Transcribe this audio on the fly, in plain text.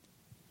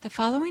The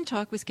following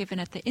talk was given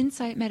at the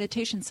Insight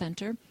Meditation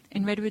Center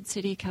in Redwood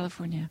City,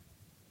 California.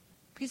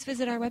 Please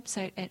visit our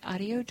website at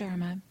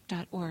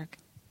audiodharma.org.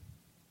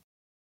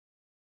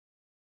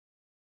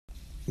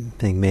 I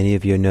think many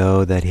of you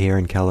know that here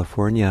in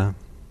California,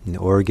 in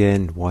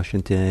Oregon,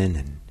 Washington,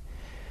 and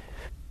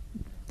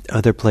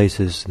other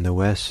places in the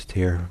West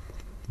here,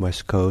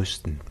 West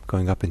Coast, and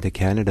going up into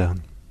Canada,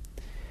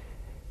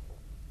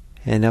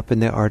 and up in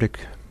the Arctic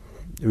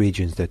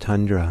regions, the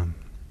tundra,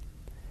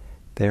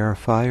 there are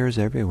fires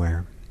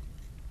everywhere.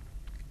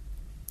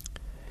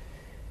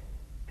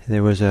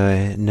 There was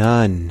a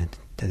nun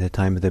at the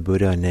time of the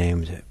Buddha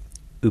named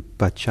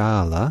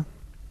Upachala,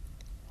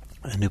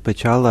 and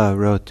Upachala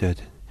wrote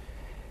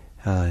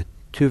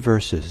two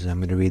verses. I'm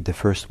going to read the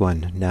first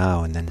one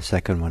now and then the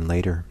second one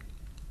later.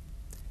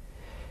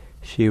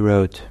 She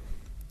wrote,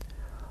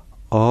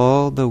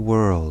 "All the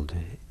world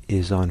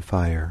is on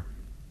fire.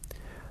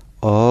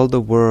 All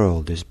the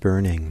world is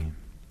burning.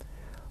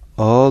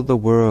 All the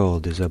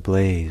world is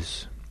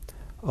ablaze.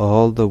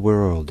 All the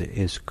world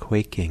is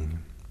quaking."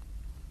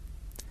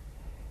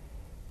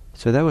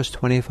 So that was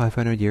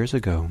 2,500 years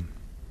ago.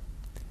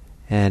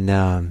 And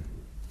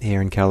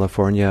here in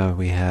California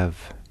we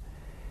have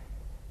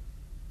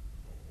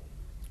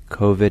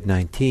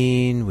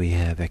COVID-19, we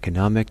have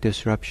economic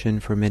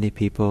disruption for many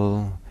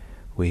people,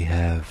 we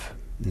have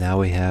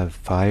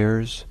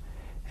fires,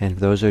 and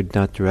those are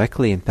not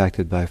directly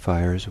impacted by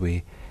fires.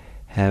 We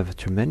have a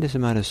tremendous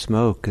amount of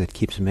smoke that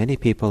keeps many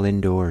people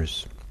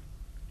indoors.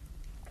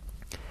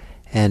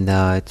 And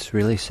it's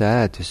really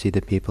sad to see the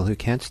people who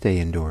can't stay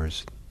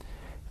indoors.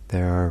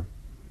 There are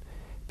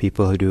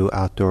people who do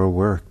outdoor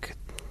work,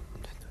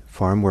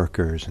 farm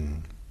workers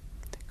and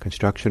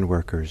construction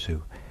workers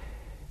who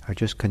are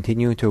just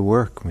continuing to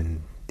work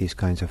when these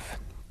kinds of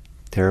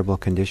terrible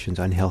conditions,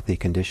 unhealthy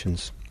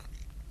conditions.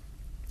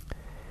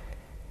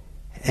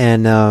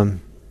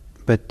 And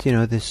but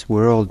this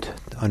world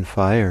on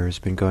fire has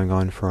been going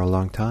on for a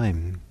long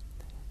time,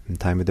 in the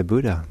time of the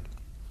Buddha.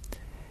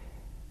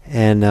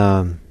 And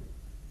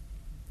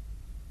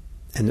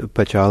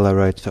Upachala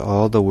writes,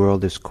 all the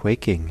world is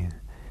quaking.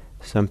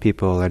 Some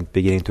people are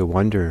beginning to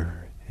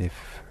wonder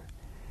if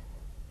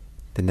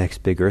the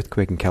next big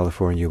earthquake in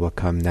California will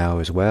come now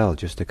as well,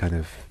 just to kind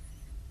of,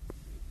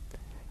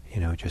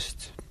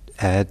 just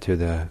add to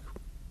the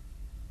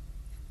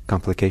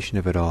complication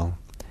of it all.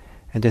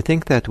 And to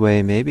think that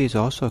way maybe it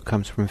also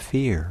comes from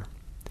fear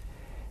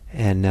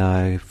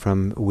and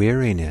from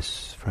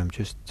weariness, from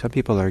just some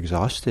people are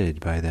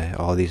exhausted by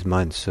all these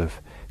months of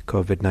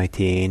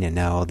COVID-19 and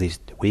now all these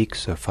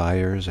weeks of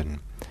fires, and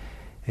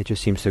it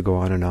just seems to go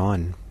on and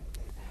on.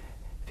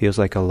 Feels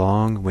like a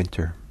long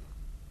winter.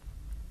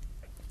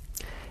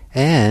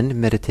 And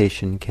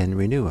meditation can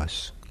renew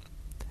us.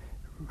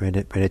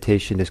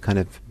 Meditation is kind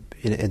of,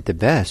 at the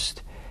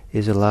best,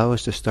 is allow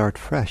us to start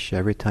fresh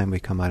every time we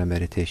come out of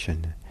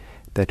meditation.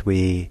 That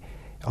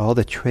all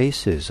the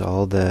traces,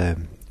 all the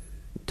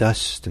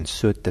dust and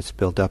soot that's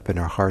built up in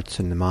our hearts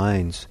and the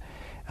minds,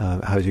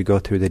 as we go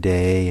through the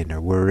day and are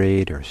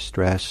worried or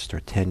stressed or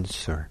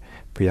tense or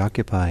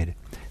preoccupied,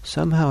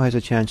 somehow has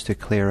a chance to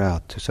clear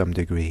out to some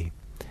degree.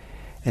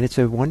 And it's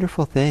a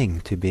wonderful thing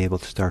to be able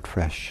to start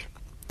fresh.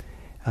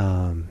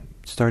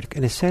 Start,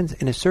 in a sense,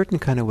 in a certain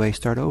kind of way,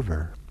 start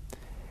over.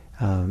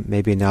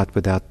 Maybe not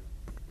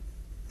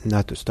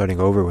starting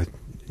over with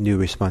new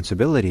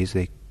responsibilities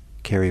they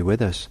carry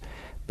with us,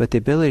 but the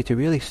ability to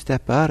really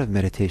step out of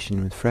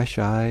meditation with fresh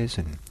eyes,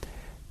 and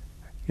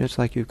it's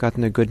like you've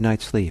gotten a good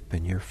night's sleep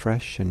and you're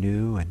fresh and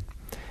new, and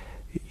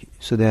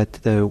so that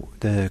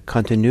the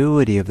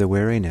continuity of the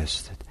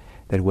wariness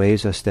that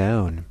weighs us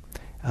down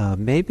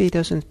maybe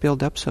doesn't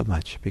build up so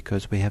much,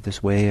 because we have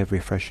this way of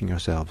refreshing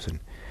ourselves.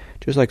 And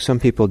just like some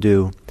people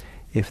do,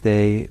 if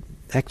they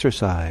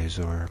exercise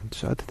or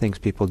other things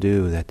people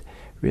do that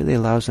really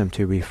allows them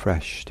to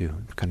refresh,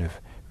 to kind of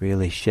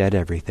really shed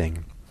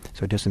everything,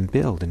 so it doesn't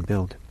build and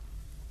build.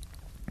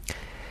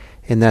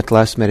 In that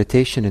last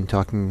meditation and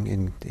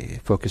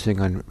focusing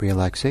on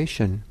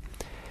relaxation,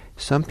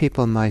 some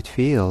people might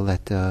feel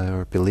that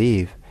or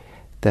believe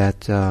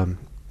that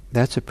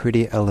that's a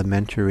pretty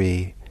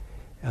elementary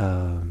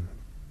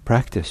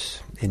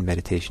practice in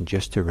meditation,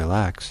 just to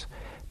relax.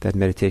 That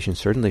meditation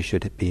certainly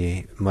should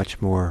be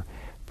much more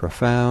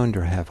profound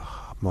or have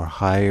more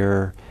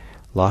higher,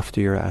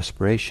 loftier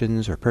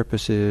aspirations or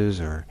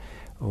purposes or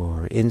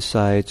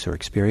insights or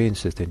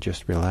experiences than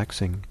just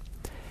relaxing.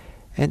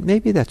 And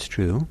maybe that's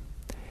true,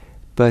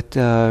 but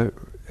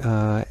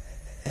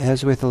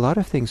as with a lot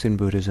of things in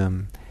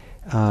Buddhism,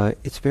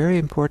 it's very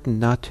important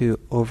not to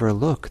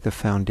overlook the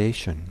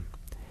foundation.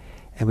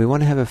 And we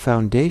want to have a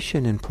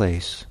foundation in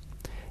place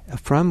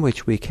from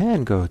which we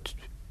can go to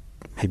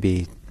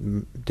maybe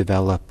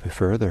develop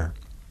further.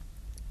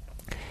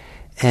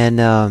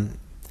 And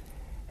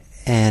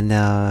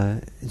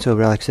so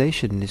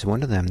relaxation is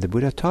one of them. The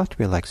Buddha taught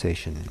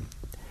relaxation.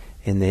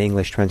 In the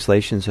English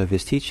translations of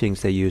his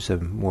teachings, they use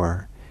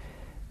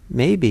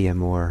maybe a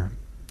more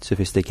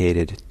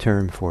sophisticated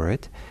term for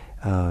it.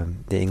 The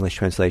English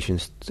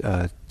translations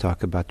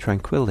talk about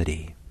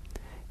tranquility.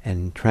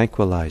 and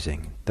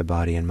tranquilizing the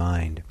body and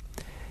mind.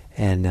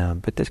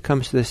 And but this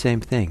comes to the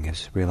same thing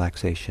as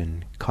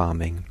relaxation,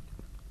 calming.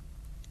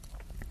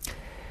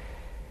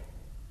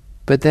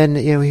 But then,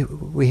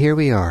 here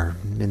we are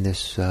in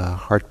this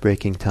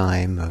heartbreaking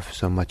time of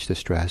so much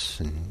distress,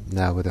 and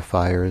now with the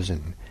fires,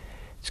 and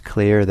it's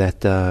clear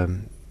that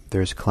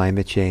there's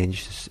climate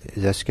change is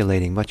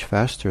escalating much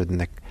faster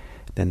than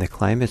the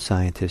climate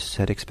scientists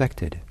had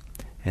expected,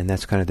 and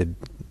that's kind of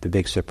the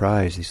big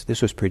surprise.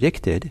 This was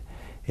predicted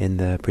in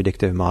the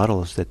predictive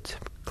models that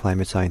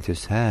climate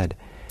scientists had,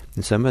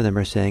 and some of them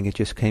are saying it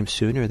just came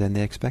sooner than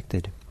they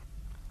expected.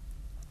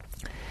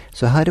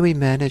 So how do we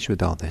manage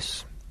with all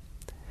this?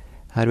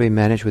 How do we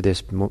manage with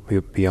this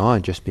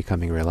beyond just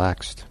becoming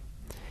relaxed?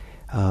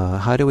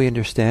 How do we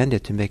understand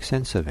it to make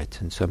sense of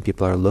it? And some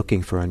people are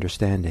looking for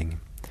understanding.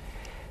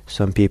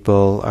 Some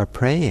people are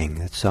praying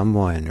that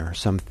someone or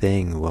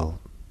something will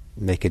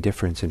make a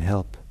difference and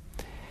help.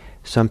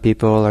 Some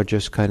people are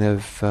just kind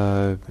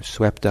of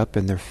swept up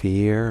in their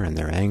fear and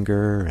their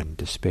anger and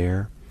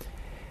despair.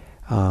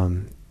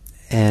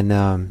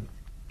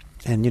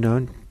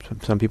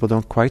 Some people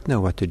don't quite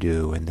know what to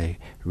do, and they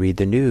read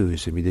the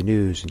news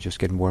and just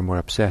get more and more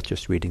upset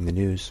just reading the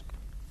news.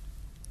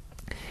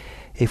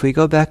 If we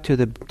go back to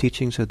the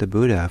teachings of the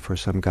Buddha for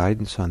some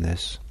guidance on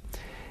this,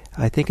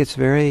 I think it's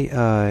very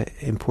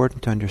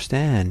important to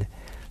understand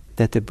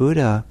that the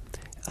Buddha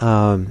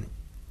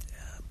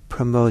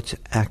promotes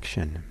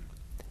action.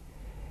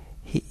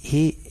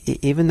 He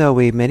even though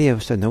many of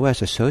us in the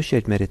West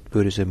associate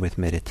Buddhism with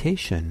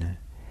meditation,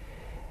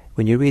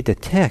 when you read the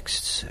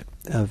texts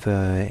of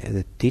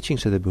the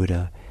teachings of the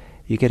Buddha,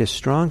 you get a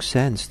strong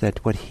sense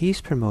that what he's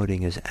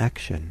promoting is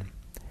action,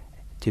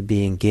 to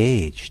be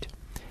engaged.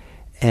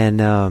 And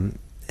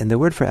the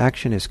word for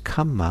action is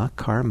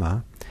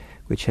karma,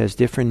 which has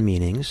different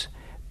meanings,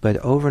 but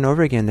over and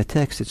over again in the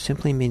text it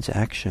simply means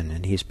action,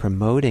 and he's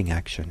promoting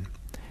action.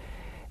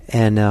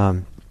 And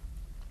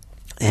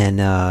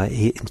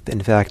he,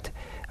 in fact,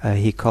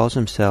 he calls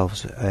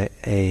himself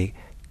a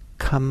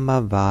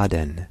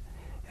Kammavadin,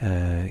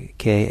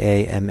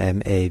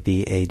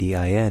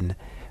 Kammavadin,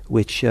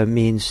 which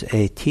means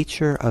a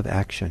teacher of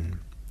action.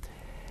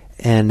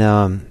 And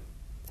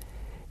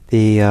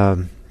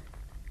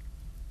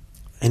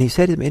and he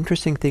said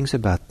interesting things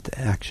about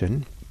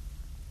action.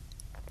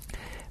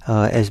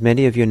 As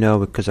many of you know,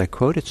 because I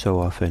quote it so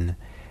often,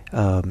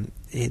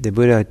 the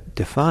Buddha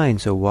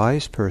defines a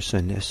wise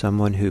person as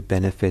someone who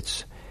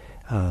benefits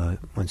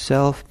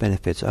oneself,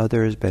 benefits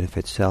others,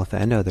 benefits self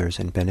and others,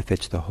 and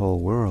benefits the whole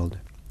world.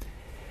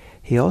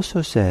 He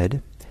also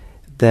said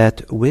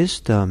that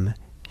wisdom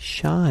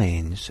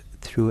shines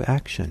through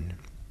action,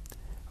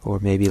 or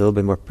maybe a little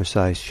bit more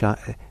precise,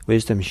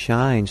 wisdom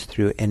shines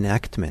through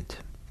enactment.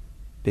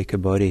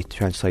 Bhikkhu Bodhi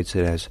translates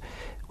it as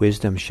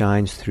wisdom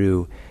shines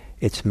through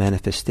its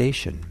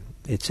manifestation,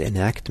 its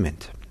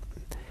enactment.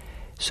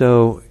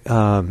 So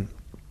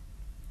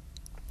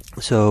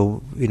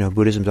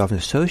Buddhism is often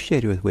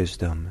associated with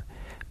wisdom,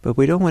 but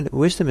we don't want.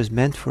 Wisdom is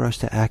meant for us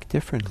to act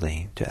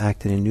differently, to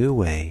act in a new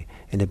way,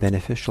 in a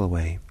beneficial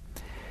way,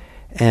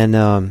 and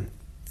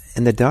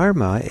the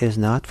Dharma is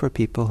not for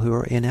people who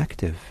are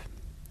inactive.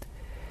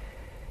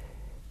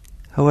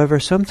 However,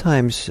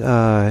 sometimes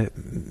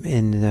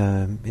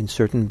in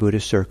certain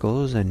Buddhist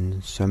circles,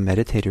 and some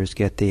meditators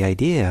get the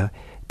idea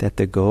that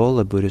the goal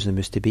of Buddhism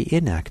is to be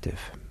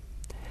inactive,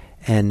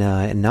 and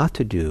not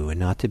to do, and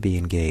not to be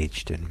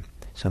engaged, and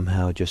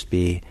somehow just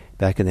be.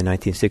 Back in the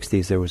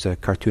 1960s, there was a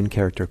cartoon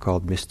character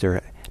called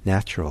Mr.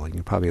 Natural. You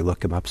can probably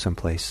look him up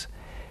someplace.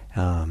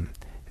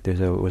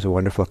 There was a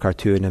wonderful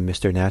cartoon of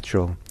Mr.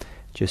 Natural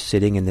just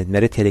sitting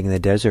meditating in the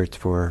desert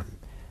for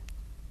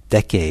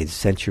decades,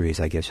 centuries,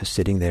 I guess, just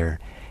sitting there,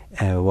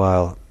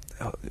 while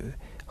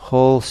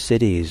whole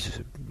cities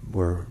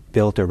were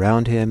built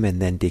around him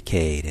and then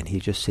decayed, and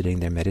he's just sitting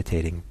there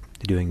meditating,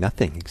 doing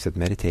nothing except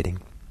meditating.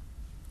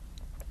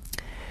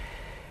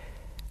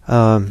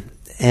 And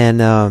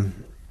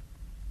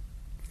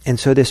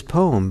so this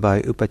poem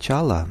by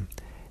Upachala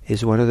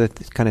is one of the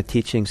kind of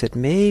teachings that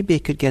maybe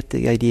could get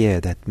the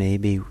idea that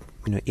maybe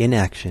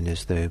inaction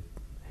is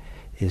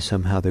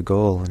somehow the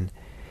goal.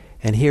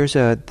 And here's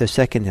the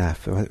second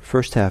half, or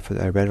first half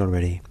that I read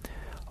already.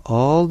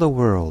 All the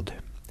world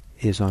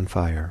is on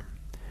fire.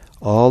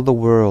 All the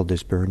world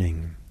is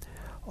burning.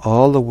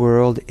 All the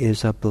world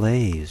is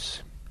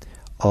ablaze.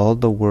 All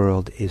the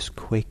world is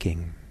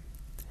quaking.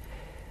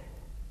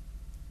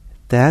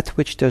 That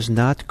which does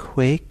not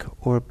quake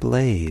or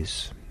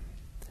blaze,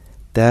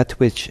 that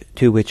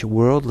to which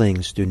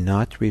worldlings do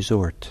not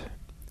resort,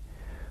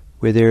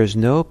 where there is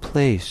no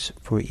place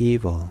for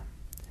evil,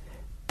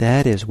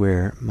 that is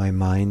where my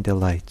mind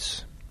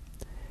delights.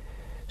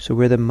 So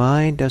where the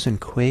mind doesn't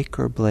quake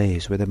or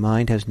blaze, where the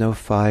mind has no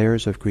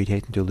fires of greed,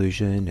 hate, and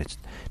delusion, it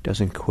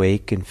doesn't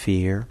quake in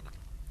fear,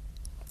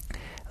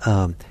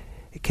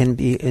 it can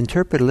be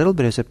interpreted a little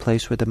bit as a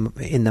place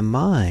in the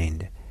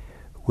mind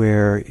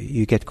where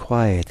you get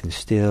quiet and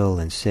still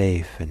and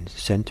safe and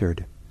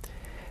centered.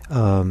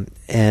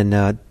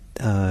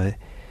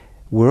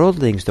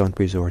 Worldlings don't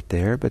resort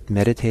there, but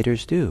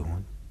meditators do.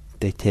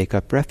 They take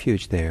up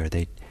refuge there.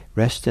 They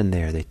rest in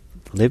there. They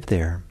live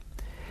there.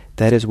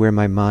 That is where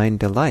my mind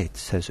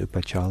delights, says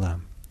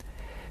Upachala.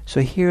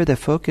 So here the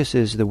focus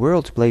is the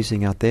world's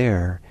blazing out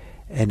there,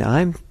 and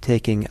I'm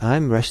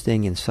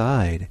resting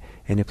inside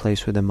in a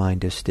place where the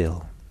mind is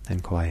still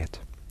and quiet.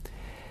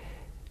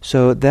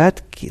 So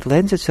that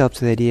lends itself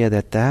to the idea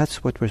that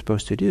that's what we're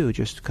supposed to do,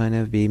 just kind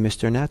of be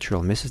Mr.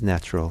 Natural, Mrs.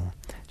 Natural.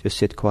 Just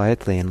sit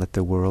quietly and let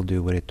the world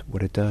do what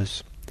it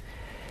does.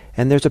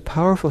 And there's a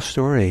powerful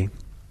story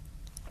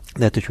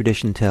that the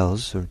tradition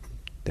tells, or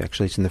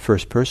actually it's in the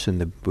first person,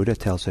 the Buddha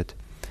tells it,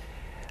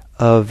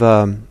 of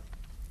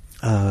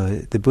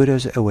the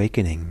Buddha's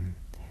awakening.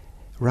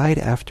 Right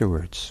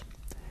afterwards,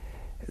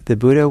 the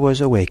Buddha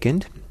was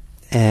awakened,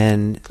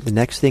 and the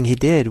next thing he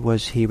did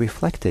was he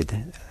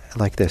reflected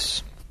like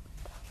this.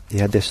 He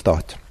had this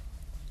thought.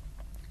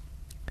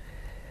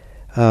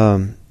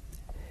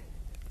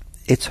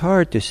 It's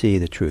hard to see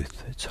the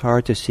truth. It's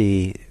hard to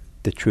see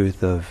the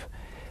truth of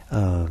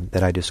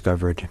that I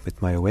discovered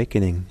with my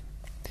awakening.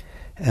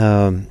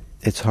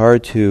 It's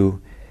hard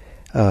to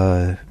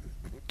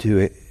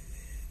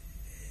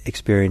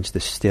experience the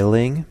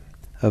stilling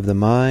of the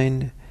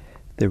mind,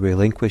 the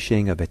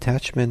relinquishing of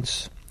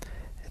attachments,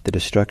 the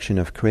destruction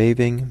of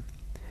craving,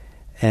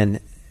 and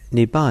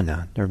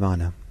nirvana.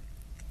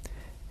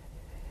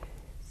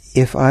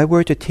 If I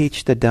were to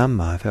teach the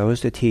Dhamma, if I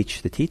was to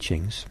teach the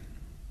teachings,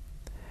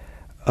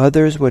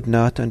 others would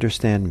not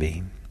understand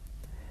me,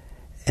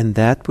 and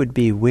that would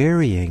be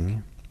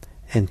wearying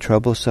and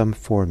troublesome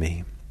for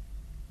me.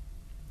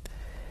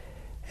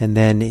 And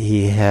then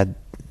it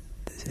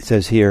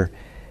says here,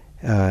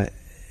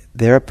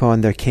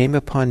 thereupon there came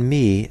upon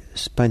me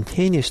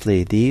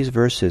spontaneously these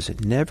verses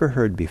never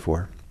heard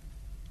before.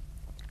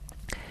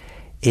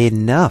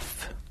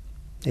 Enough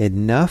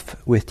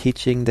with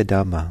teaching the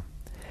Dhamma,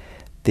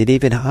 that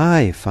even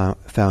I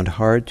found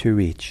hard to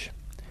reach,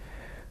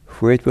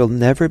 for it will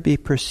never be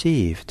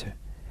perceived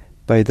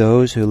by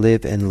those who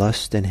live in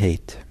lust and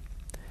hate.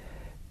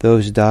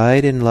 Those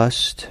died in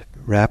lust,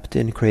 wrapped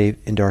in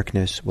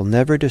darkness, will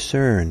never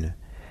discern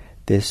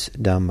this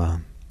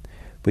Dhamma,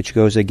 which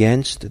goes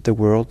against the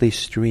worldly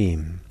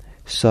stream,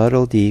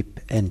 subtle,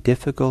 deep, and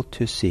difficult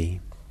to see.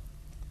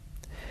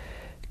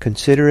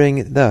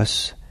 Considering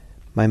thus,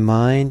 my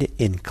mind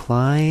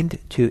inclined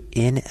to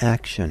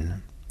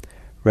inaction,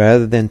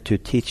 rather than to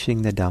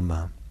teaching the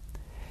Dhamma.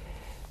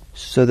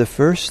 So the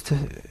first,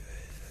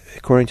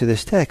 according to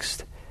this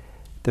text,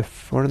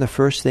 one of the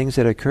first things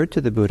that occurred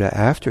to the Buddha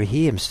after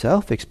he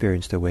himself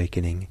experienced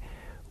awakening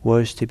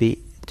was to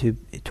be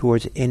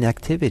towards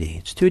inactivity.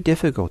 It's too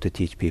difficult to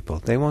teach people.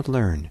 They won't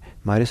learn.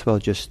 Might as well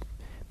just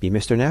be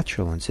Mr.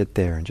 Natural and sit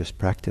there and just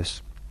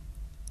practice.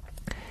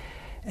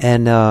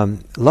 And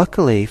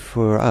luckily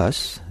for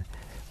us,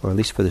 or at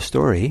least for the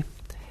story,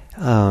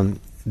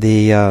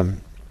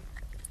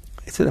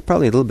 it's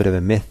probably a little bit of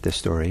a myth, this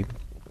story,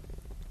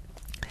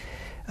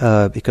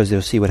 because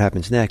they'll see what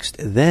happens next.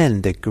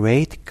 Then the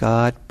great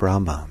god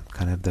Brahma,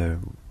 kind of the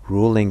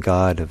ruling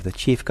god, the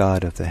chief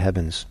god of the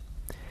heavens,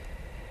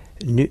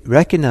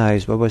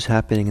 recognized what was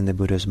happening in the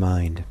Buddha's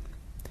mind.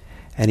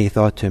 And he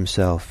thought to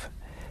himself,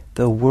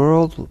 the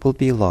world will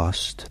be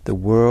lost, the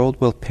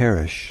world will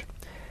perish,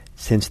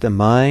 since the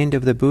mind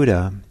of the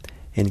Buddha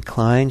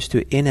inclines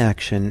to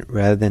inaction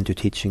rather than to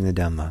teaching the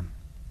Dhamma.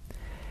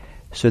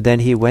 So then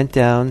he went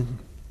down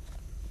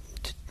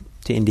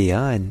to India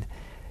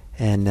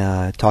and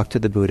talked to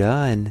the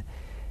Buddha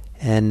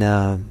and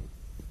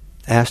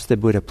asked the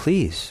Buddha,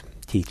 please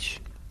teach.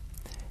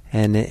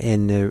 And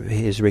in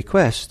his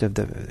request,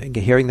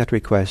 hearing that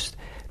request,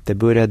 the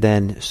Buddha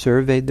then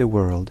surveyed the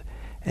world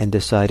and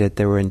decided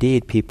there were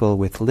indeed people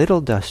with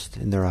little dust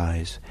in their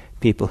eyes,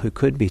 people who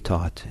could be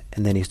taught,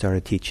 and then he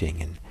started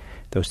teaching, and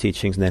those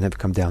teachings then have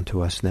come down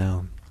to us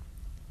now.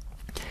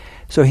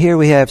 So here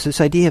we have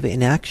this idea of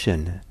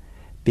inaction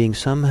being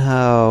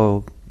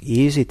somehow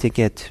easy to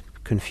get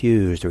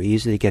confused or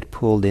easy to get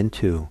pulled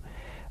into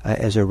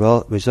as a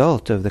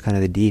result of the kind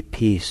of the deep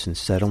peace and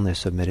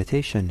settledness of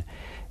meditation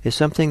is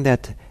something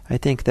that I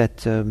think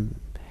that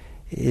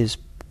is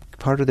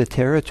part of the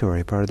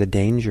territory, part of the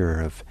danger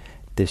of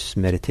this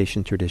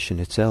meditation tradition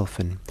itself.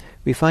 And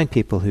we find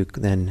people who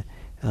then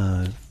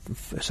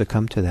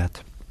succumb to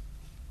that.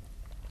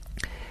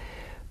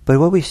 But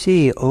what we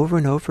see over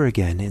and over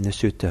again in the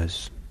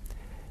suttas,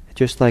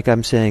 just like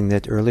I'm saying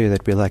that earlier,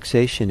 that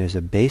relaxation is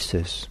a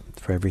basis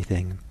for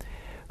everything,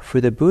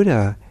 for the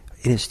Buddha,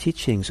 in his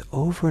teachings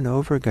over and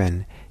over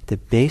again, the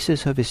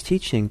basis of his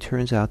teaching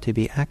turns out to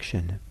be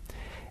action,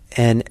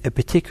 and a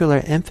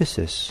particular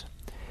emphasis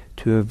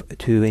to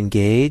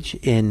engage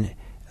in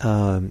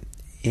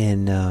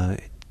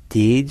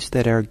deeds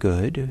that are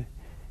good,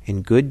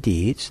 in good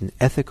deeds and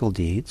ethical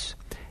deeds,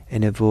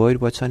 and avoid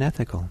what's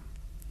unethical.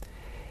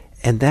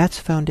 And that's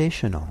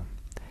foundational.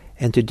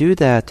 And to do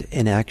that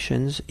in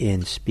actions,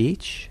 in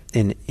speech,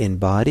 in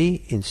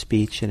body, in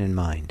speech, and in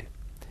mind.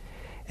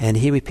 And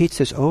he repeats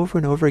this over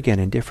and over again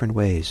in different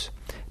ways,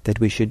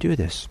 that we should do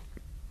this.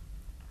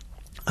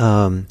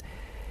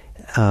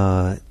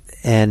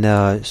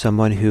 and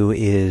someone who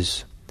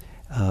is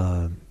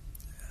a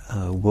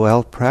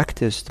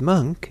well-practiced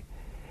monk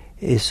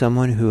is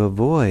someone who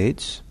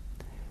avoids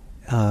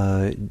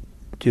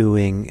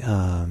doing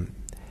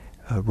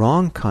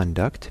wrong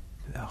conduct,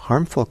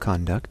 harmful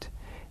conduct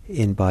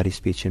in body,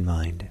 speech, and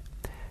mind,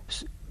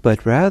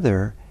 but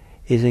rather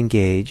is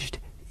engaged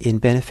in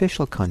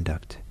beneficial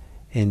conduct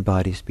in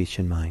body, speech,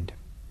 and mind.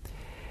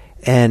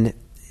 And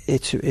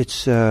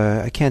it's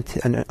I can't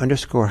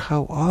underscore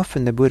how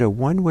often the Buddha,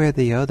 one way or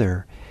the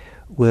other,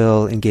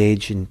 will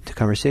engage in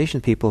conversation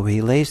with people where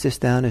he lays this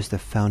down as the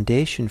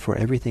foundation for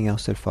everything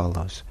else that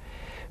follows.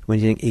 When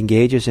he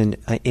engages in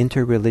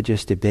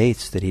interreligious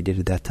debates that he did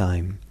at that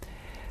time,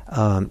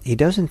 he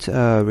doesn't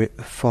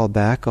fall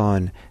back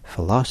on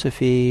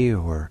philosophy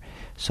or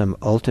some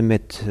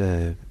ultimate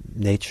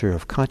nature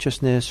of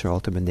consciousness or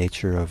ultimate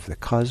nature of the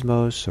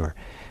cosmos or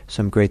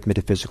some great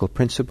metaphysical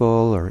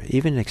principle or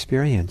even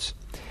experience.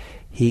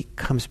 He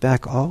comes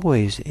back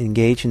always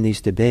engaged in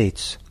these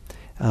debates,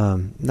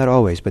 not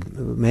always, but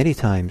many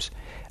times,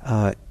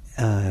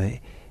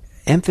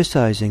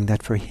 emphasizing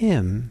that for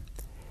him,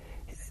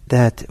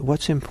 that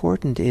what's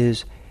important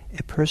is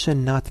a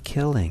person not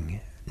killing,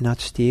 not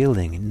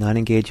stealing, not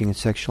engaging in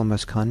sexual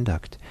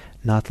misconduct,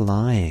 not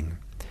lying,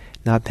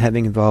 not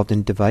having involved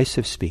in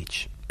divisive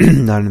speech,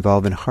 not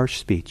involved in harsh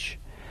speech,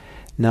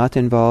 not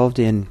involved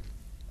in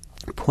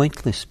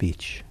pointless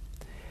speech.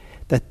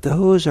 That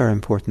those are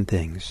important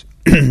things.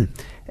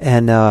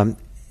 And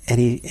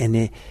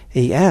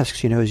he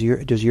asks,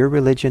 does your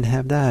religion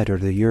have that, or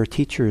do your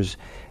teachers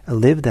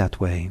live that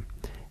way?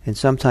 And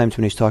sometimes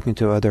when he's talking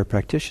to other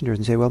practitioners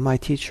and say, well, my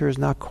teacher is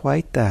not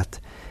quite that,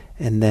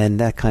 and then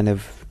that kind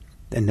of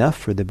enough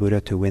for the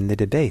Buddha to win the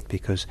debate,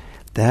 because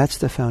that's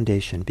the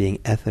foundation, being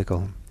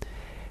ethical.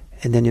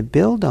 And then you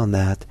build on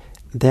that,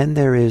 then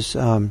there is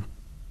then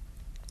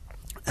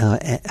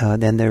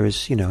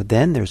there's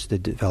the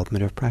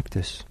development of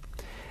practice.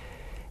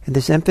 And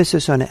this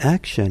emphasis on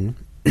action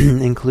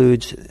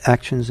includes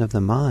actions of the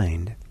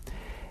mind.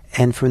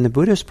 And from the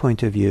Buddha's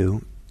point of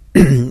view,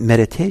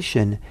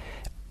 meditation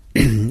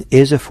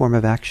is a form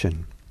of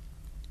action.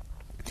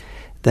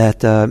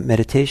 That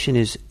meditation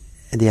is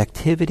the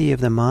activity of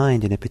the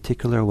mind in a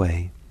particular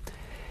way.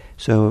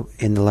 So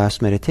in the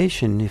last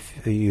meditation,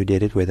 if you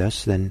did it with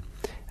us, then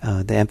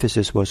the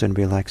emphasis was on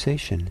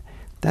relaxation.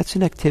 That's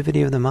an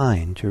activity of the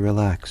mind, to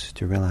relax.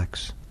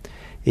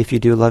 If you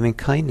do loving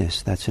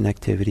kindness, that's an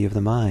activity of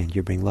the mind.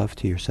 You bring love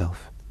to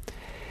yourself.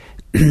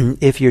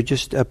 If you're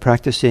just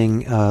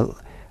practicing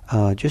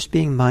just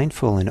being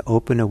mindful and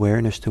open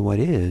awareness to what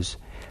is,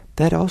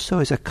 that also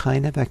is a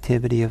kind of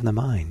activity of the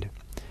mind.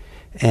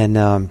 And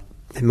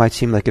it might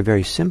seem like a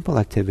very simple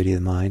activity of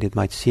the mind. It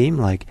might seem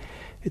like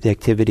the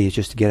activity is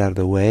just to get out of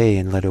the way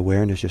and let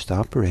awareness just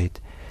operate.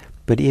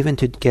 But even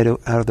to get out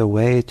of the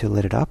way to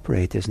let it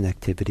operate is an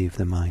activity of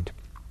the mind.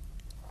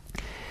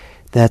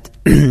 That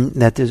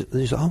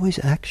there's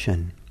always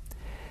action.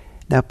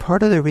 Now,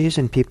 part of the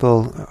reason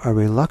people are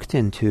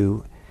reluctant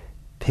to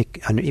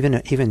pick,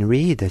 even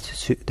read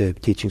the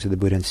teachings of the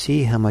Buddha and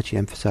see how much he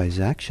emphasizes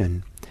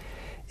action,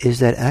 is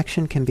that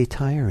action can be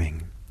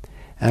tiring.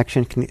 A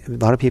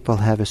lot of people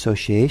have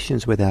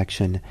associations with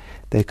action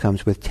that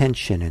comes with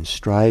tension and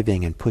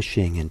striving and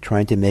pushing and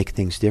trying to make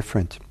things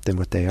different than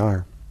what they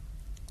are.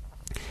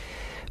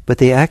 But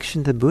the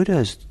action the Buddha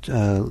is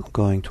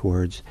going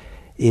towards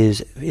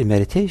is, in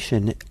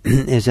meditation,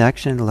 is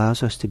action that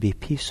allows us to be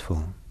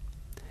peaceful.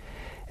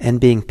 And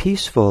being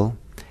peaceful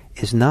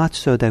is not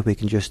so that we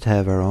can just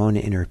have our own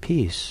inner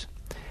peace.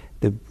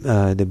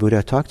 The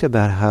Buddha talked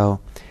about how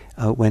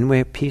when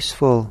we're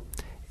peaceful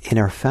in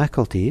our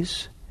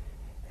faculties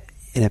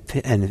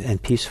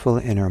and peaceful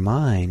in our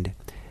mind,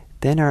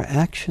 then our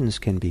actions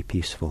can be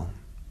peaceful.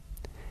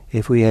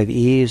 If we have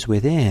ease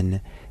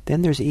within,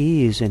 then there's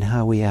ease in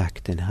how we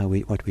act and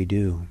what we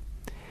do.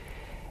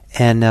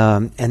 And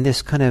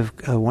this kind of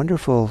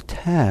wonderful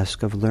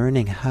task of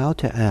learning how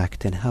to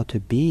act and how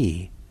to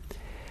be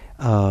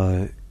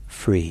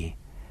free,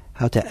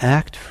 how to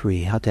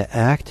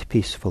act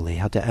peacefully,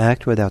 how to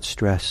act without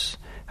stress,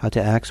 how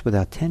to act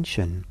without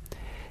tension,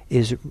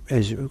 is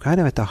kind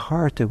of at the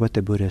heart of what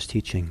the Buddha is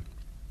teaching.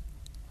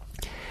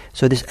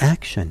 So this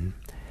action,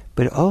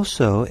 but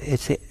also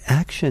it's the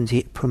actions,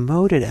 he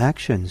promoted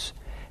actions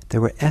that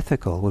were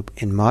ethical.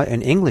 In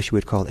English we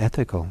would call it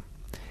ethical.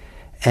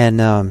 And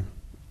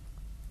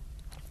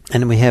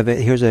we have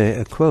here's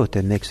a quote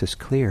that makes this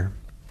clear.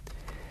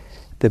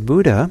 The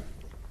Buddha,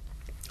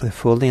 the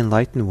fully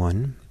enlightened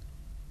one,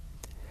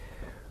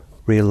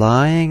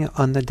 relying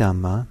on the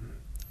Dhamma,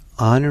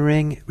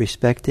 honoring,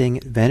 respecting,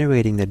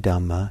 venerating the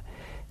Dhamma,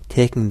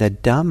 taking the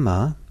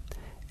Dhamma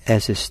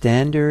as a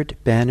standard,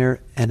 banner,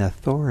 and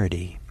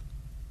authority.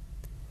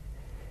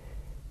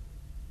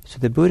 So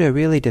the Buddha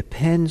really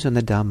depends on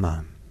the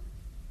Dhamma.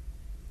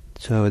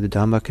 So the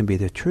Dhamma can be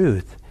the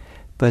truth.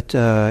 But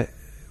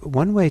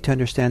one way to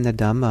understand the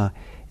Dhamma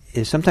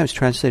is sometimes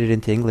translated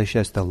into English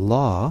as the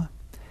law,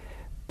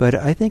 but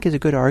I think a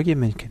good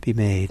argument can be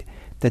made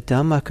that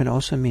Dhamma can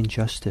also mean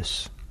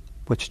justice.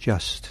 what's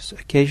just. So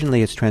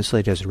occasionally it's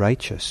translated as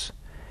righteous.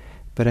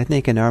 But I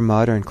think in our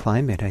modern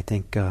climate, I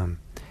think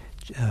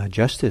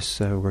justice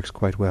works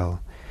quite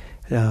well.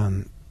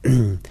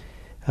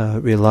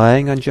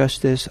 Relying on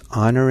justice,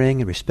 honoring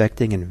and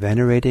respecting and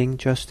venerating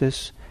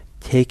justice,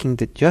 taking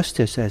the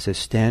justice as a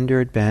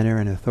standard, banner,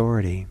 and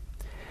authority,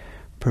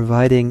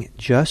 providing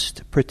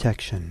just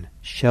protection,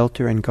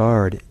 shelter, and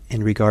guard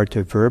in regard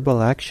to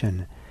verbal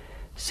action,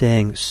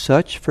 saying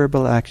such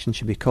verbal action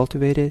should be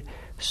cultivated,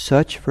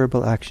 such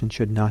verbal action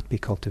should not be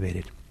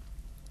cultivated.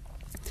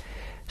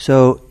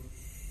 So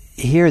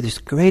here, this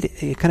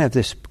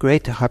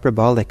great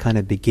hyperbolic kind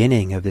of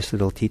beginning of this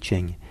little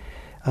teaching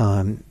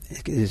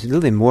is a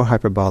little bit more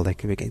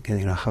hyperbolic.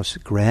 How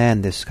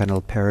grand this kind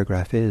of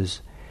paragraph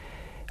is,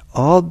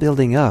 all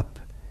building up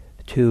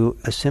to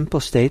a simple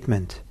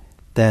statement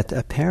that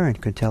a parent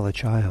could tell a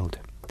child.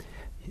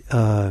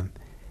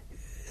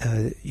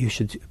 You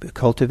should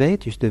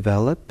cultivate, you should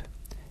develop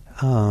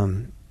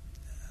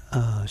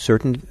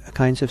certain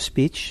kinds of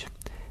speech,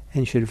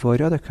 and you should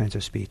avoid other kinds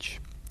of speech.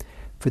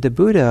 For the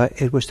Buddha,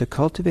 it was to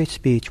cultivate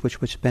speech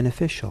which was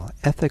beneficial,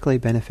 ethically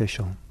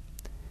beneficial,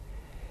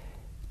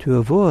 to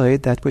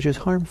avoid that which is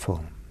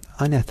harmful,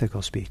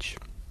 unethical speech.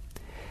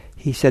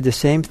 He said the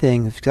same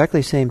thing,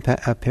 exactly the same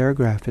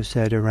paragraph is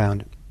said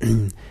around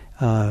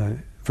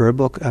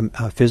verbal,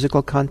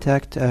 physical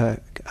contact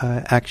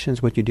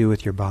actions, what you do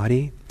with your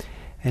body,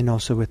 and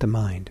also with the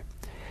mind.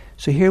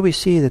 So here we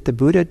see that the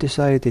Buddha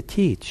decided to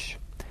teach,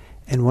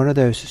 and one of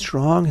those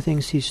strong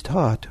things he's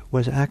taught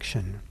was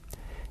action,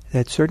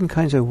 that certain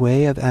kinds of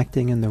way of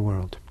acting in the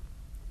world.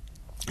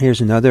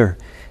 Here's another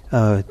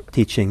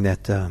teaching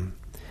that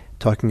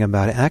talking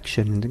about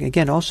action. And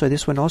again, also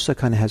this one also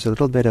kind of has a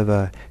little bit of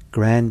a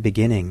grand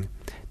beginning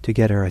to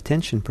get our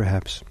attention,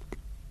 perhaps.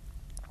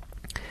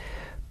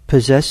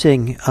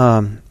 Possessing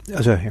a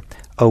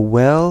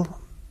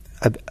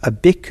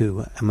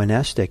bhikkhu, a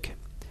monastic,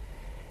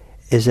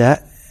 is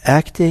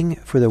acting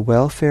for the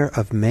welfare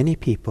of many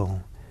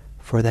people,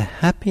 for the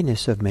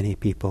happiness of many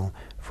people,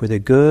 for the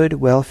good,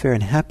 welfare,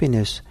 and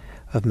happiness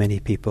of many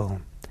people,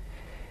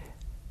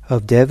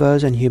 of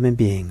devas and human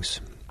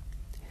beings,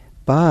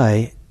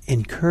 by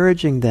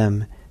encouraging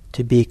them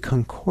to be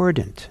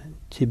concordant,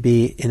 to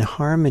be in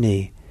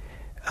harmony,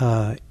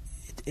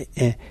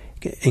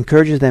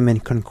 encourages them in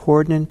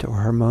concordant or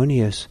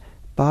harmonious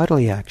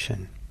bodily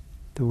action.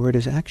 The word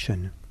is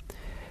action.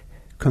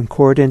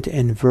 Concordant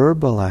in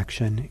verbal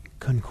action,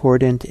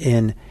 concordant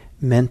in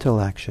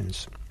mental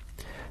actions.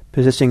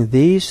 Possessing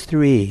these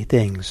three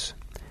things,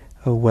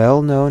 a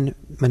well-known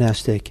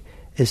monastic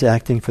is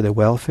acting for the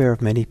welfare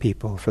of many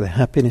people, for the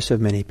happiness of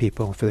many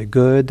people, for the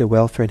good, the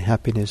welfare, and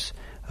happiness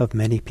of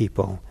many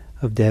people,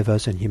 of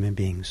devas and human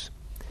beings.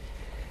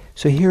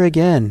 So here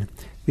again,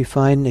 we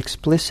find an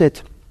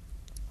explicit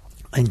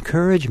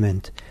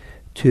encouragement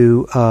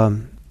to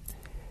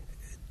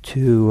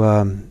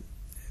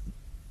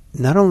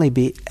not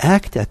only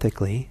act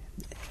ethically,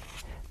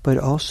 but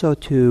also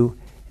to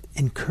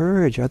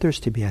encourage others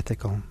to be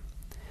ethical.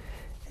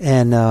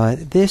 And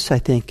this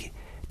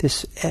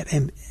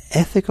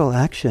ethical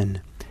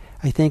action,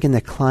 I think in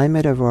the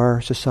climate of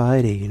our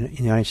society in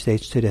the United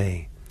States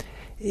today,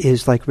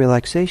 is like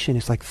relaxation,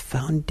 it's like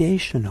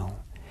foundational.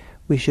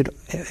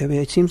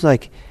 It seems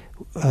like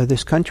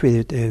this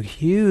country, there are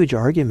huge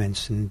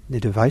arguments and the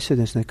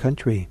divisiveness in the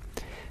country.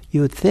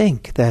 You would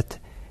think that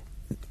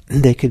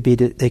they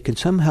could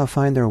somehow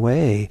find their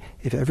way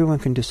if everyone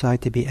can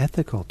decide to be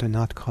ethical, to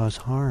not cause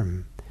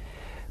harm.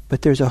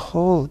 But there's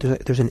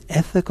an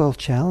ethical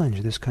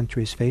challenge this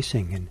country is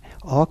facing in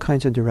all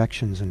kinds of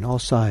directions and all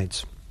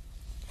sides.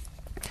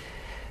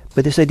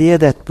 But this idea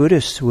that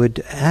Buddhists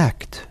would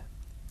act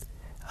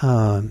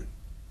in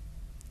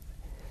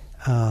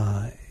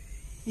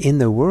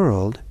the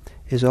world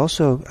is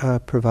also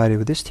provided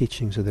with these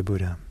teachings of the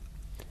Buddha.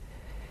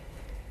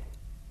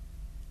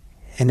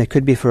 And it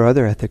could be for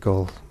other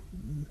ethical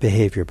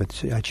behavior,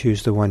 but I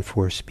choose the one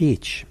for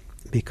speech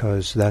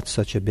because that's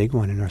such a big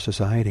one in our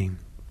society.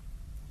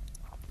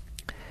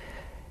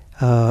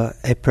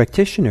 A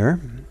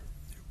practitioner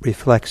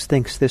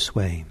thinks this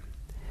way: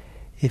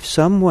 if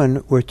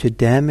someone were to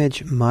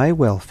damage my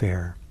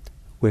welfare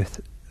with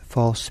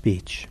false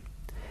speech,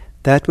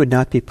 that would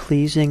not be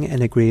pleasing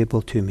and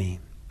agreeable to me.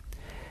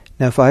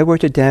 Now, if I were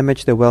to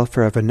damage the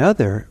welfare of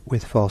another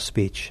with false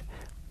speech,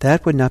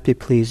 that would not be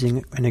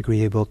pleasing and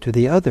agreeable to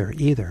the other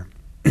either.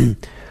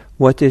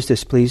 What is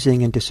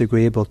displeasing and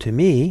disagreeable to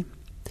me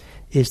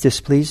is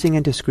displeasing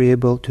and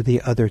disagreeable to the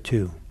other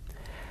too.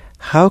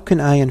 How can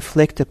I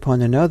inflict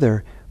upon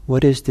another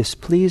what is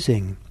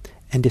displeasing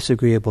and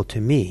disagreeable to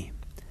me?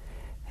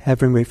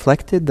 Having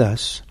reflected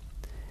thus,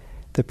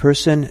 the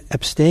person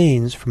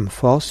abstains from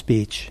false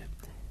speech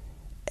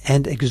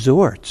and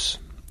exhorts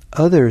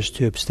others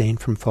to abstain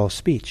from false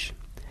speech,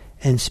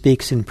 and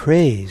speaks in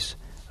praise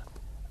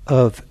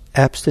of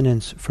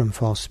abstinence from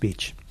false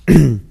speech.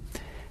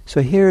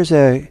 So here's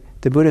the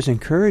Buddha is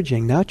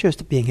encouraging not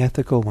just being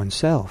ethical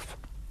oneself,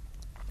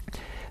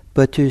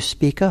 but to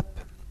speak up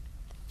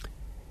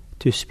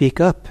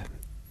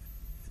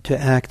to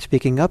act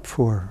speaking up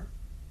for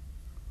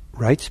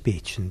right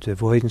speech and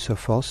avoidance of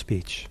false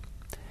speech.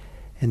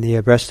 And the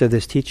rest of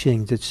this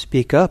teaching to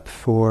speak up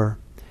for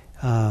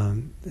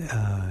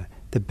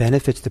the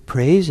benefits, the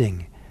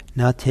praising,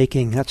 not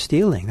taking, not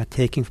stealing, not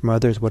taking from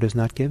others what is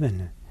not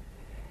given,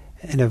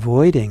 and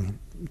avoiding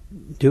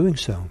doing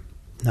so,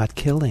 not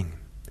killing,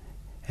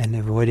 and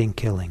avoiding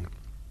killing.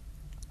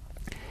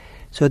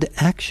 So the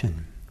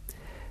action.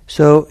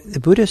 So the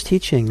Buddha's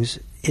teachings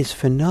is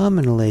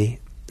phenomenally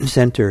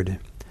centered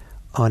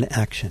on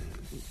action.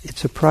 It's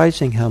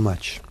surprising how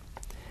much.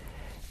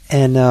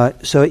 And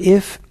so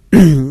if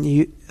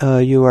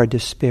you are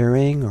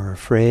despairing or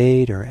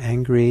afraid or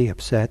angry,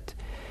 upset,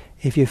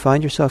 if you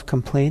find yourself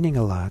complaining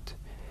a lot,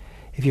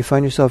 if you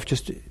find yourself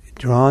just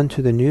drawn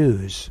to the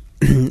news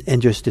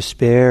and just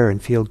despair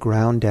and feel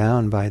ground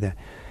down by the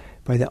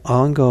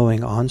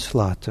ongoing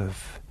onslaught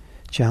of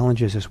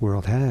challenges this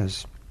world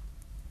has,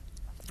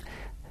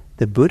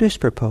 the Buddhist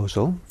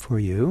proposal for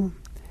you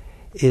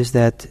is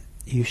that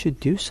you should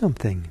do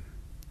something.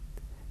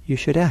 You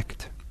should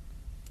act.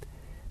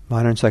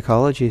 Modern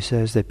psychology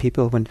says that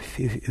people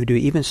who do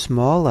even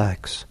small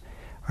acts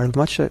are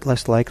much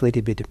less likely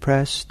to be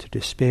depressed, to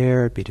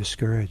despair, be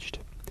discouraged.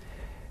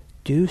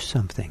 Do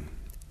something.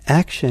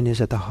 Action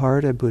is at the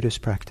heart of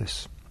Buddhist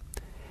practice.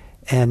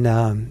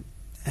 And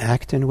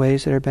act in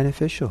ways that are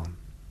beneficial.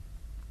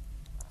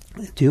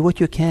 Do what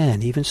you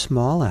can, even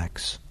small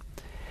acts.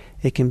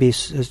 It can be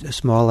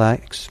small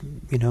acts,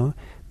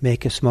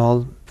 make a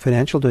small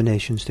financial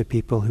donations to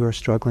people who are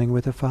struggling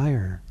with a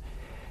fire.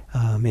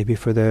 Maybe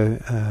for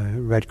the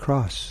Red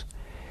Cross.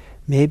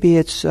 Maybe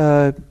it's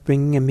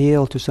bringing a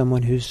meal to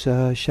someone who's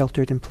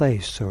sheltered in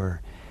place,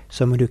 or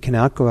someone who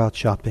cannot go out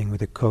shopping with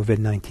the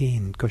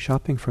COVID-19. Go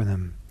shopping for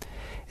them.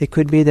 It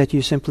could be that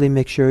you simply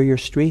make sure your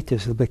street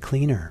is a little bit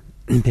cleaner,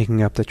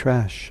 picking up the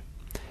trash.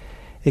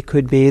 It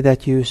could be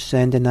that you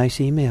send a nice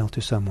email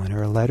to someone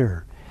or a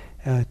letter,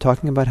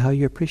 talking about how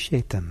you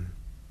appreciate them.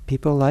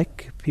 People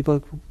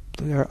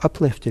are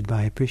uplifted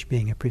by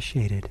being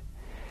appreciated.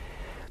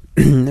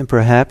 And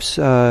perhaps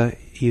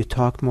you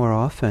talk more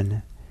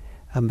often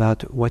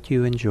about what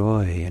you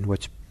enjoy and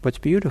what's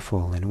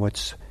beautiful and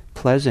what's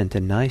pleasant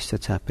and nice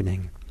that's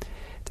happening.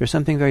 There's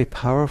something very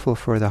powerful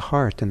for the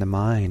heart and the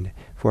mind,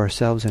 for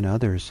ourselves and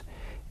others,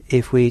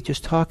 if we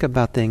just talk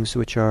about things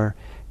that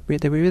we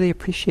really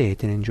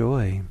appreciate and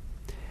enjoy.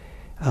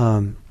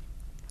 And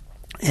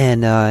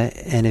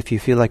if you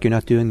feel like you're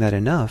not doing that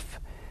enough,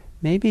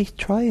 maybe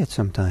try it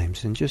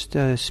sometimes and just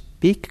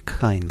speak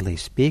kindly,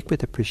 speak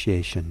with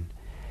appreciation.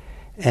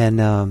 And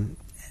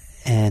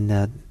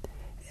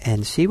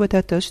see what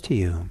that does to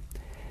you.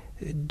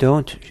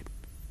 Don't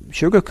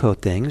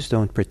sugarcoat things.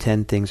 Don't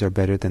pretend things are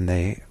better than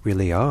they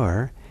really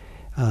are.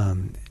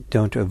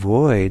 Don't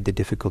avoid the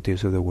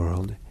difficulties of the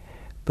world.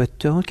 But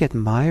don't get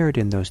mired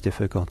in those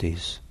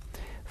difficulties.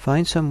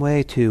 Find some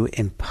way to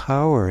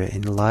empower,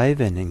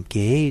 enliven,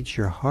 engage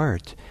your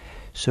heart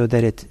so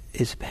that it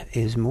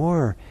is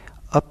more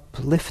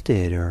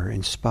uplifted or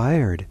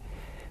inspired,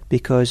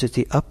 because it's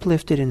the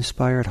uplifted,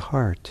 inspired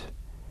heart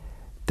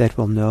that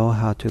will know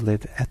how to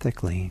live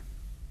ethically.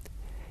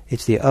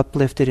 It's the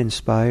uplifted,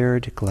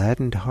 inspired,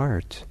 gladdened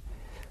heart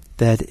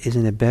that is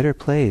in a better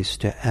place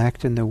to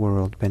act in the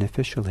world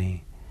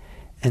beneficially,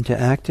 and to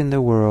act in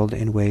the world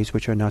in ways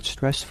which are not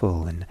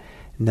stressful and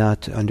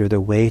not under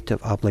the weight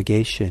of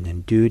obligation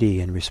and duty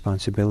and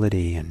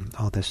responsibility and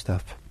all this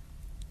stuff.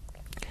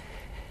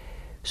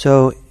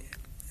 So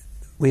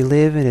we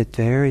live in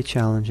very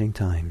challenging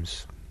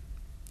times.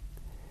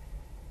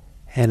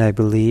 And I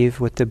believe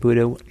what the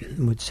Buddha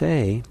would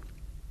say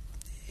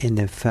in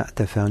the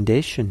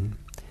foundation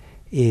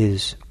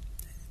is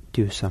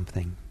do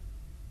something.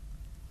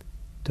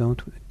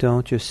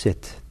 Don't just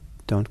sit.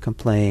 Don't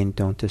complain.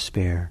 Don't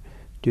despair.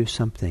 Do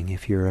something.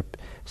 If you're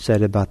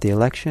upset about the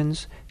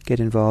elections, get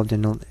involved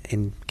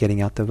in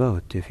getting out the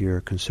vote. If you're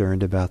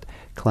concerned about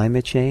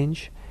climate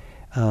change,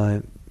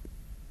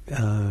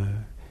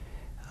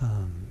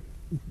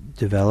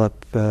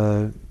 develop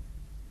a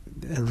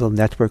little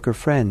network of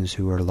friends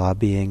who are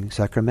lobbying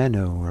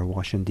Sacramento or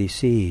Washington,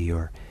 D.C.,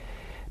 or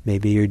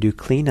maybe you do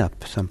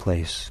cleanup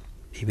someplace,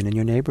 even in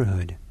your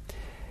neighborhood.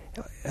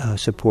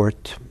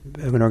 Support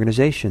an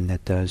organization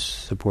that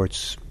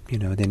supports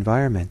the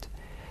environment.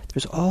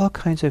 There's all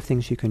kinds of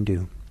things you can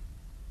do.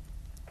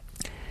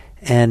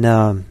 And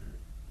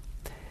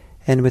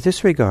with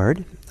this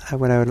regard, I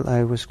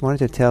wanted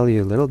to tell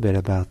you a little bit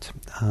about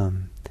a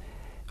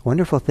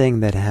wonderful thing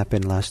that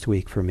happened last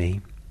week for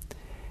me.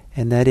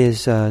 And that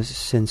is,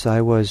 since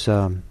I was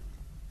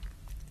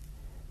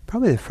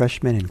probably a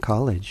freshman in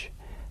college,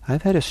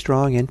 I've had a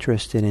strong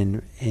interest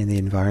in the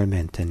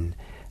environment and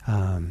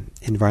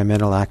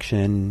environmental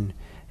action,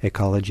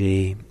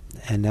 ecology,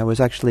 and I was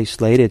actually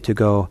slated to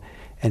go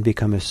and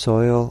become a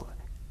soil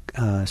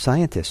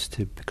scientist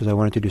because I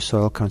wanted to do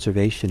soil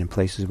conservation in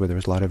places where there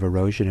was a lot of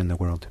erosion in the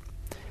world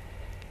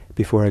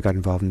before I got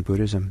involved in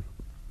Buddhism.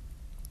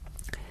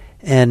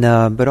 And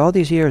but all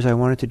these years I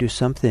wanted to do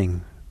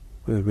something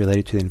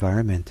related to the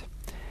environment.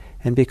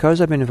 And because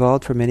I've been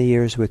involved for many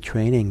years with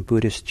training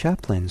Buddhist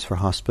chaplains for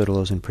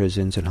hospitals and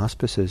prisons and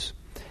hospices,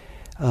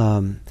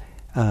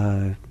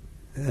 a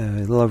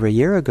little over a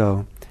year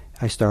ago,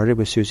 I started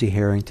with Susie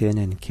Harrington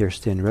and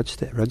Kirsten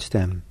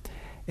Rudstem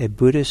a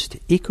Buddhist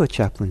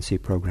eco-chaplaincy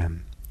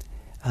program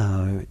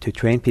to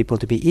train people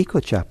to be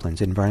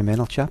eco-chaplains,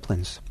 environmental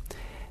chaplains.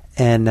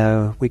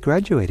 And we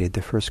graduated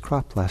the first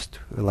crop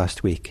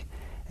last week,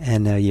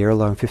 and a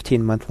year-long,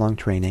 15-month-long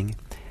training.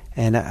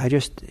 And I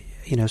just,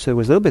 so it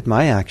was a little bit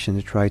my action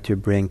to try to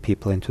bring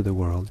people into the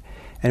world.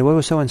 And what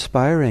was so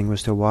inspiring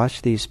was to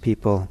watch these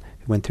people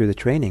who went through the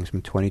trainings,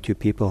 from 22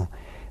 people,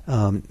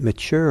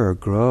 mature or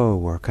grow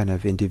or kind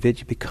of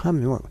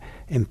become more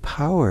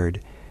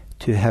empowered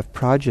to have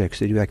projects,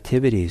 to do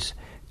activities,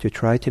 to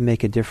try to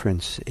make a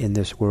difference in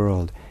this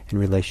world in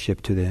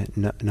relationship to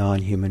the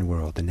non-human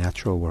world, the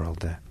natural world,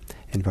 the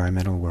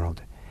environmental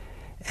world.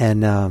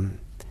 And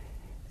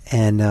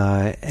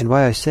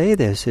why I say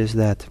this is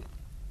that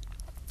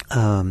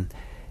the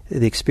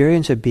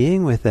experience of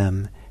being with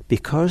them,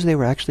 because they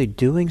were actually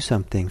doing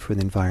something for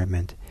the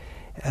environment,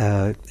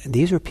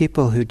 these were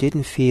people who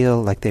didn't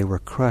feel like they were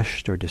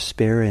crushed or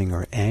despairing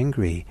or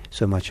angry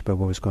so much about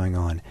what was going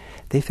on.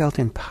 They felt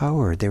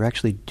empowered. They were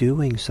actually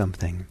doing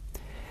something.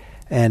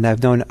 And I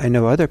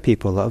know other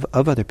people of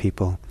other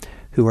people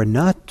who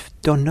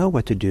don't know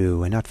what to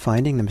do and not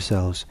finding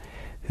themselves.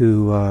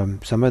 Who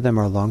some of them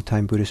are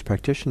longtime Buddhist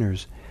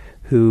practitioners,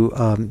 who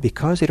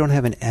because they don't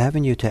have an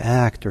avenue to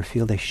act or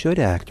feel they should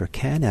act or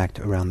can act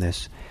around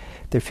this,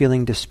 they're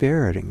feeling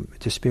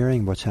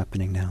despairing what's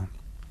happening now.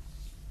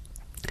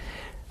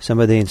 Some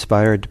of the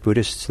inspired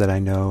Buddhists that I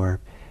know are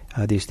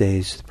these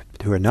days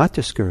who are not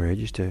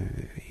discouraged,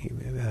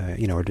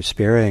 or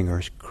despairing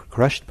or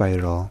crushed by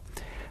it all,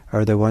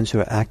 are the ones who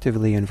are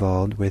actively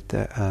involved with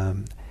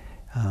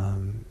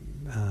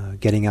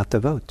getting out the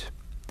vote.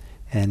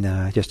 And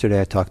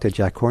yesterday I talked to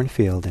Jack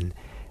Kornfield,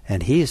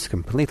 and he's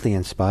completely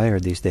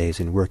inspired these days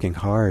and working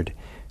hard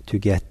to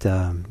get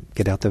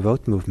out the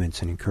vote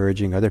movements and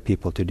encouraging other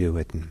people to do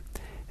it. And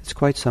it's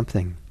quite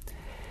something.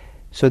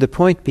 So the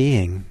point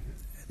being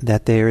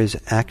that there is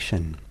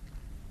action,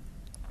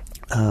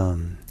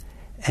 and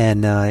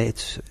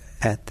the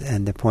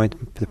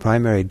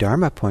primary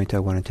Dharma point I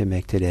wanted to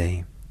make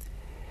today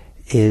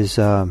is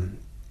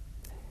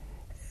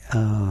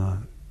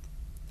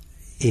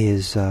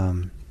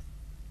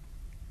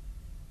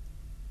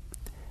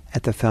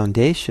at the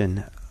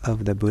foundation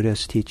of the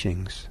Buddha's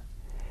teachings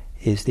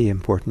is the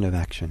importance of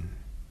action.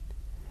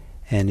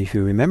 And if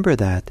you remember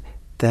that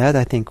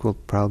I think will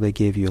probably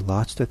give you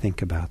lots to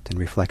think about and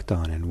reflect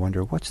on and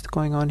wonder what's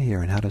going on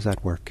here and how does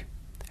that work?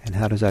 And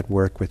how does that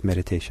work with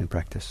meditation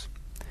practice?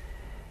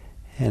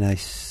 And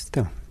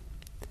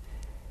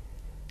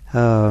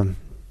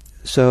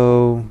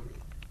so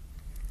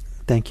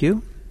thank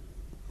you.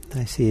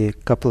 I see a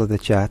couple of the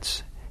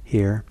chats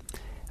here.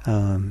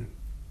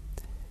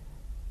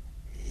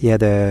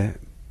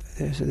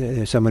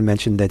 Someone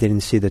mentioned they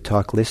didn't see the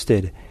talk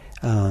listed.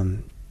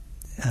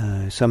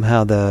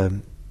 Somehow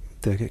the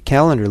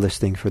calendar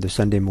listing for the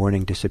Sunday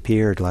morning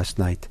disappeared last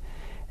night,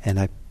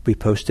 and we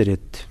posted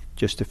it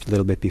just a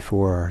little bit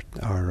before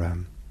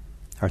our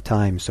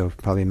time, so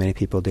probably many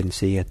people didn't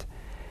see it.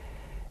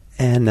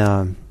 And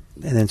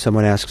then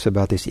someone asks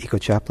about this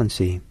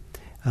eco-chaplaincy.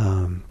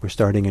 We're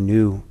starting a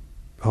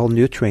whole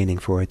new training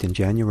for it in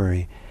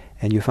January,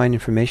 and you find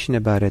information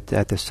about it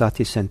at the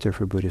Sati Center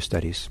for Buddhist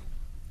Studies.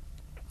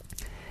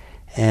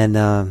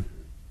 And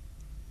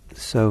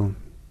so,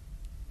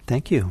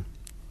 thank you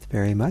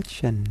very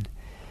much, and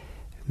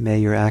may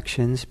your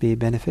actions be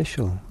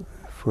beneficial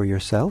for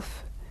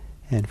yourself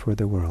and for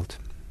the world.